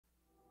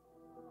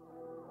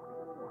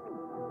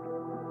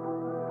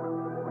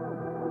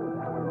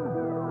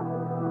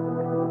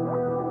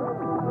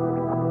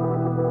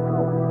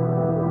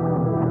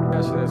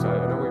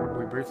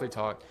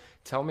definitely talk.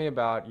 Tell me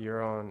about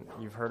your own,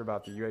 you've heard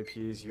about the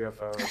UAPs,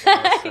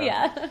 UFOs.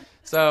 Yeah.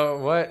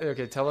 So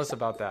okay, tell us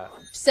about that.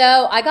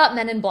 So I got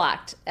Men in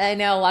Blacked. I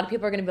know a lot of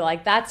people are going to be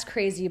like, that's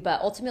crazy. But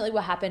ultimately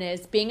what happened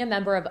is, being a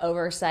member of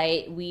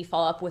Oversight, we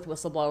follow up with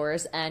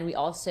whistleblowers, and we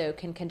also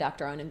can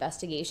conduct our own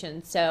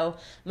investigation. So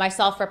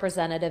myself,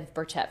 Representative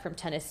Burchett from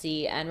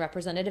Tennessee, and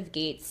Representative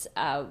Gates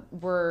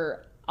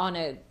were on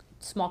a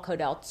small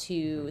codel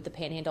to the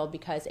Panhandle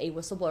because a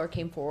whistleblower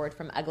came forward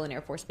from Eglin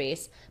Air Force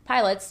Base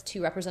pilots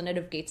to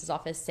Representative Gates'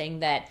 office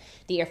saying that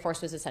the Air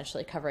Force was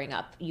essentially covering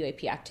up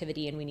UAP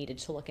activity and we needed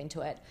to look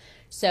into it.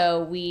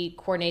 So we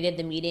coordinated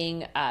the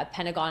meeting.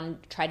 Pentagon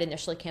tried to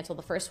initially cancel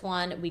the first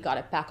one. We got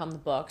it back on the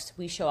books.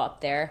 We show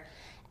up there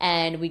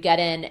and we get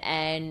in,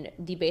 and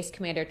the base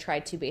commander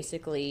tried to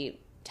basically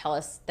tell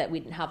us that we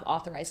didn't have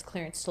authorized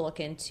clearance to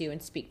look into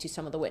and speak to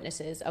some of the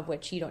witnesses, of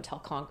which you don't tell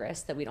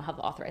Congress that we don't have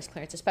authorized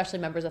clearance, especially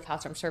members of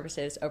House Armed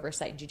Services,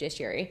 Oversight, and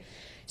Judiciary.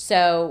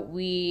 So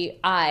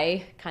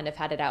I kind of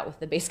had it out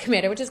with the base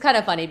commander, which is kind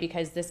of funny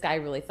because this guy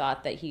really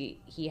thought that he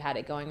had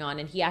it going on.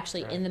 And he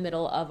actually, in the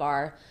middle of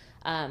our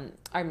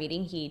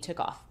meeting, he took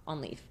off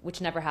on leave,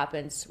 which never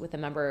happens with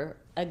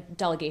a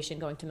delegation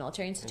going to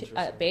military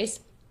base.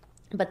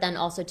 But then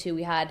also too,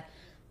 we had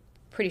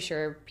pretty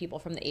sure people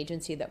from the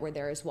agency that were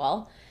there as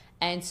well.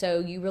 And so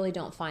you really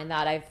don't find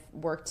that. I've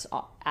worked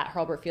at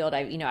Hurlburt Field.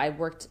 I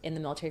worked in the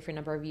military for a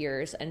number of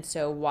years. And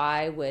so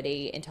why would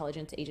a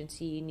intelligence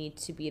agency need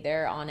to be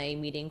there on a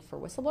meeting for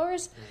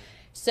whistleblowers?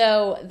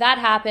 So that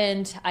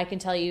happened. I can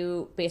tell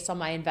you, based on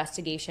my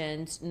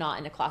investigations, not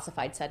in a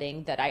classified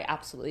setting, that I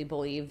absolutely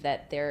believe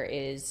that there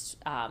is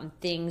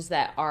things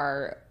that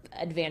are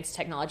advanced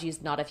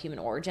technologies not of human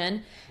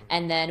origin.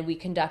 And then we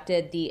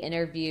conducted the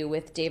interview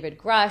with David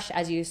Grush.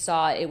 As you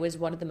saw, it was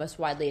one of the most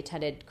widely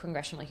attended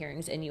congressional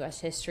hearings in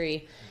U.S.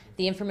 history.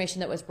 The information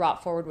that was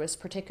brought forward was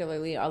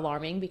particularly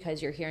alarming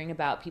because you're hearing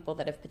about people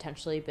that have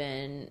potentially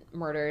been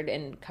murdered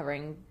and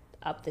covering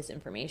up this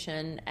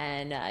information,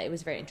 and it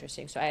was very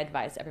interesting. So I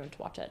advise everyone to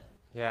watch it.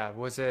 Yeah,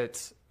 was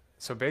it...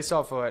 So based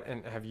off what,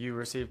 and have you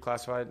received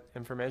classified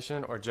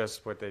information or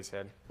just what they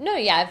said? No,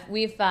 yeah,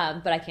 we've,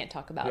 but I can't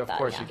talk about that. Of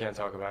course you can't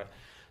talk about it.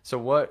 So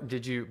what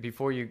did you,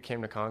 before you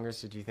came to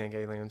Congress, did you think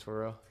aliens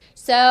were real?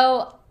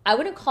 So I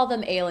wouldn't call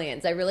them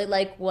aliens. I really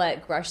like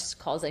what Grush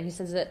calls them. He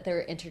says that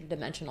they're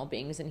interdimensional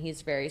beings, and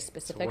he's very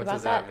specific about that. What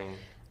does that mean?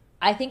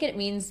 I think it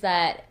means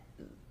that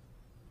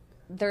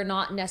they're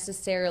not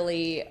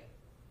necessarily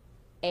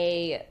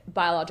a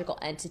biological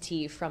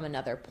entity from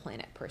another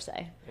planet per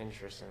se.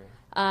 Interesting.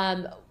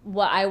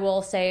 What I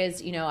will say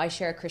is, I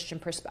share a Christian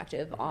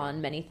perspective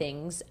on many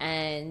things,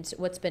 and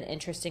what's been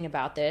interesting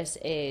about this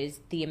is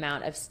the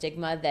amount of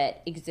stigma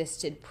that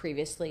existed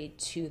previously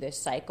to this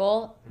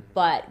cycle,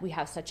 but we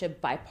have such a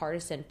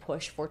bipartisan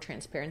push for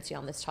transparency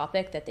on this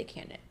topic that they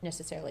can't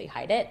necessarily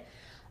hide it.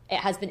 It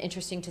has been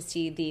interesting to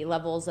see the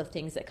levels of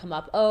things that come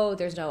up. Oh,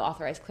 there's no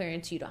authorized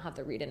clearance. You don't have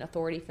the read-in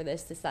authority for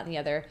this, that, and the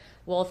other.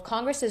 Well, if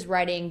Congress is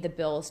writing the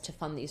bills to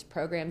fund these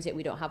programs, yet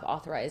we don't have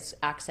authorized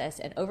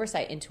access and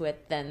oversight into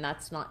it, then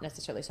that's not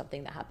necessarily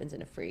something that happens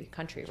in a free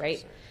country,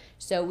 right?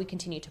 So we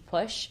continue to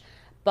push.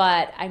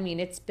 But,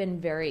 it's been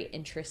very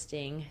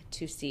interesting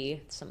to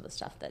see some of the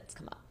stuff that's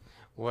come up.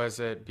 Was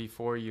it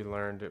before you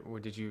learned it?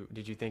 Did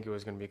you think it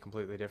was going to be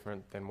completely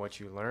different than what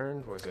you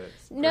learned? Was it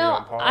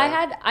no?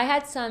 I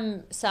had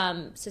some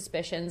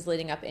suspicions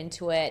leading up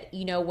into it.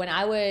 When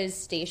I was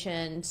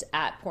stationed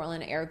at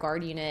Portland Air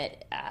Guard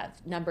Unit a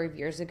number of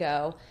years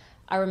ago,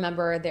 I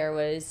remember there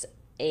was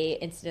a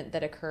incident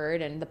that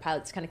occurred, and the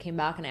pilots kind of came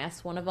back, and I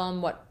asked one of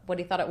them what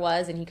he thought it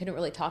was, and he couldn't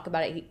really talk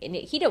about it.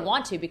 He didn't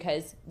want to,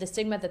 because the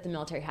stigma that the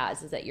military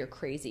has is that you're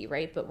crazy,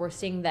 right? But we're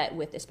seeing that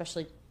with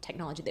especially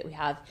technology that we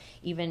have,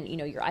 even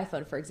your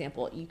iPhone, for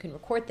example, you can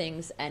record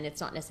things and it's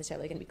not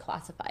necessarily going to be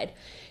classified.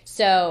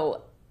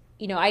 So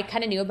I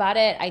kind of knew about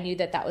it. I knew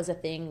that was a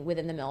thing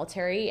within the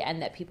military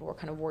and that people were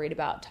kind of worried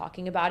about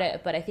talking about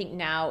it. But I think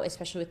now,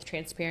 especially with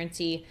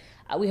transparency,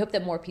 we hope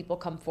that more people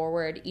come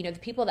forward. The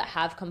people that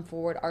have come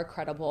forward are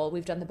credible.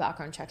 We've done the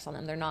background checks on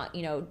them. They're not,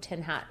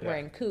 tin hat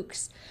wearing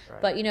kooks.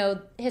 Right.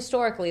 But,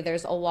 historically,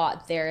 there's a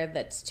lot there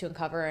that's to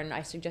uncover, and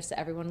I suggest that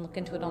everyone look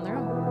into it on their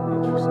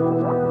own.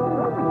 Interesting.